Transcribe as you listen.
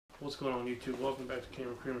What's going on YouTube? Welcome back to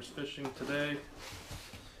Cameron Creamer's Fishing. Today,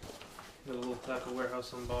 got a little tackle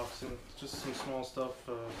warehouse unboxing. Just some small stuff.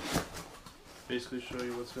 Basically show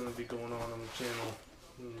you what's going to be going on the channel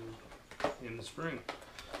in the spring.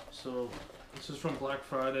 So this is from Black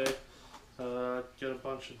Friday. Got a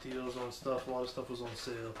bunch of deals on stuff. A lot of stuff was on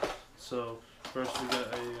sale. So first we got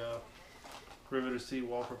a River to Sea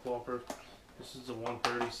Whopper Plopper. This is a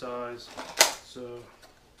 130 size. So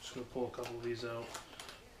just gonna pull a couple of these out.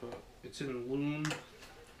 It's in Loon,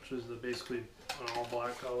 which is basically an all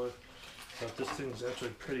black color. But this thing's actually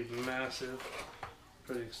pretty massive.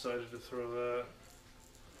 Pretty excited to throw that.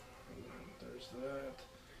 And there's that.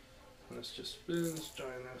 And this just spins,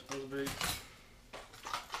 giant ass buzzbait.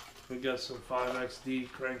 We got some 5XD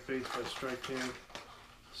crankbaits by Strike King.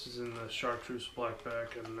 This is in the Chartreuse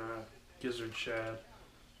Blackback and Gizzard Shad.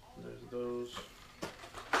 There's those.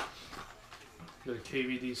 Got a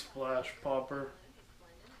KVD Splash Popper.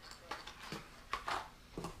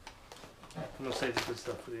 I'm gonna save the good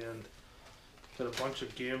stuff for the end. Got a bunch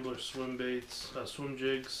of Gambler swim baits, swim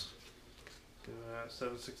jigs.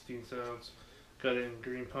 7/16 ounce. Got it in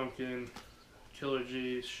Green Pumpkin, Killer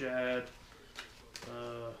G, Shad.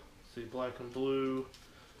 See Black and Blue,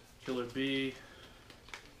 Killer B,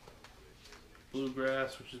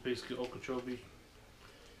 Bluegrass, which is basically Okeechobee.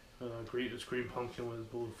 It's Green Pumpkin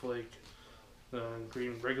with Blue Flake.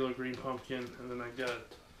 Regular Green Pumpkin, and then I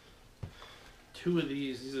got two of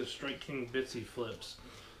these. These are Strike King Bitsy flips.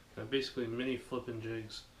 They're basically mini flipping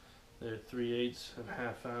jigs. They're 3/8 and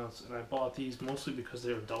 1/2 ounce, and I bought these mostly because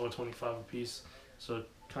they were $1.25 a piece, so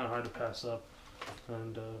kind of hard to pass up.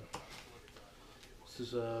 And this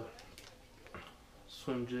is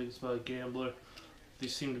swim jigs by Gambler.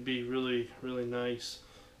 These seem to be really nice.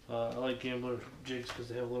 I like Gambler jigs because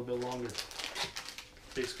they have a little bit longer,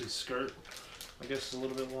 basically skirt. I guess it's a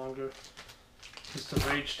little bit longer. It's the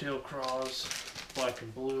Rage Tail Craws, Black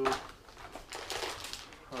and Blue.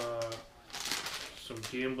 Some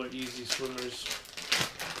Gambler Easy Swimmers.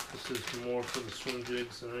 This is more for the swim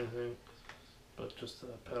jigs than anything, but just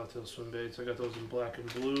paddletail swim baits. I got those in Black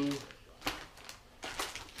and Blue.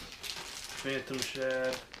 Phantom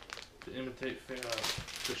Shad to imitate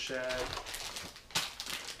the Shad.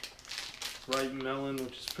 Ripe Melon,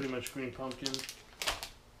 which is pretty much Green Pumpkin.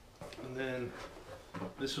 And then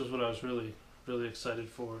this was what I was really excited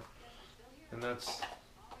for, and that's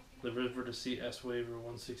the River to Sea S-Waver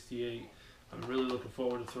 168. I'm really looking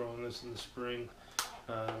forward to throwing this in the spring.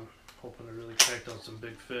 Hoping to really connect on some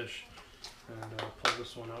big fish, and pull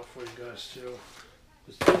this one out for you guys too.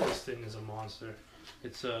 This thing is a monster.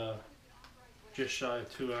 It's just shy of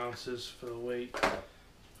 2 ounces for the weight,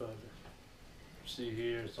 but see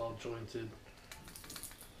here, it's all jointed.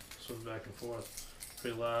 Swims back and forth,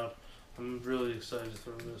 pretty loud. I'm really excited to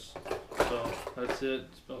throw this. So that's it.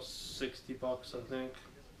 It's about $60 I think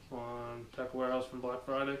on Tackle Warehouse from Black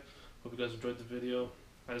Friday. Hope you guys enjoyed the video.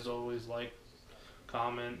 As always, like,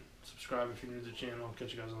 comment, subscribe if you're new to the channel. I'll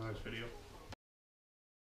catch you guys on the next video.